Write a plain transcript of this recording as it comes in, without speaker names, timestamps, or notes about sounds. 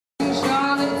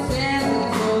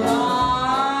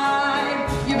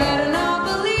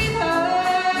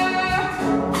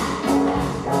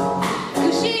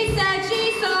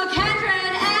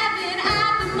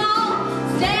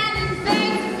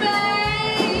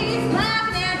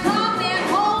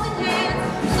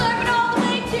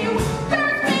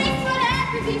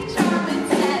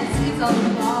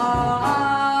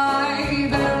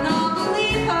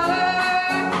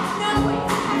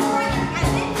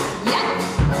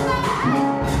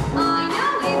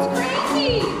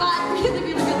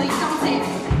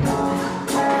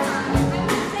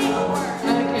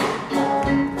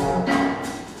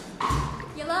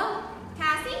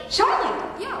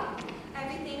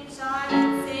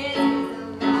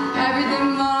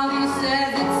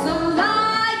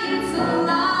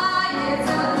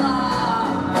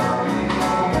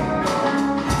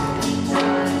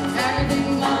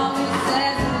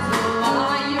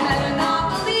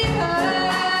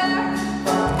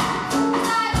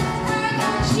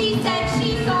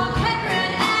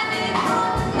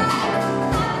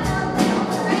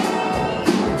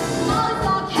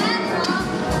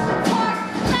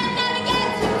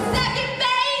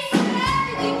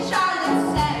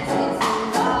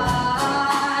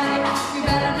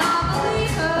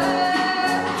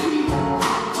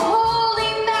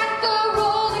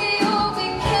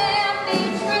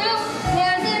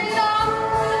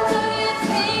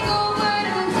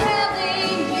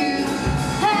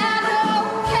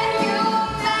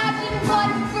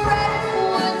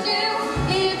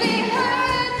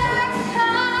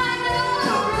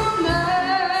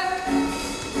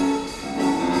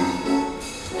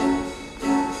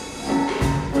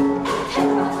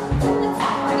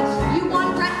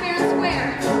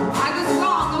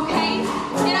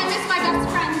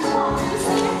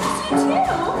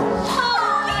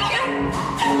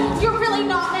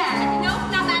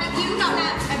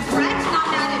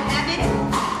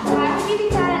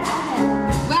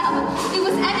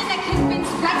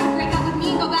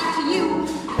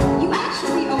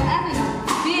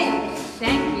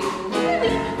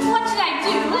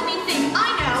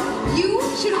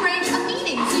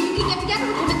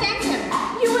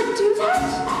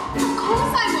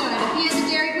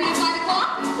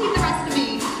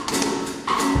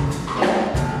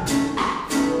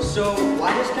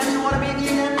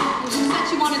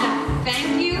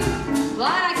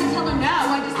glad I can tell her no.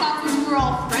 I just thought since we're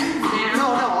all friends now.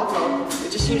 No, I'll go. It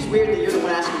just seems weird that you're the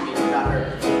one asking me about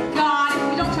her.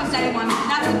 God, we don't trust anyone.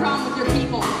 That's the problem with your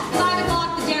people.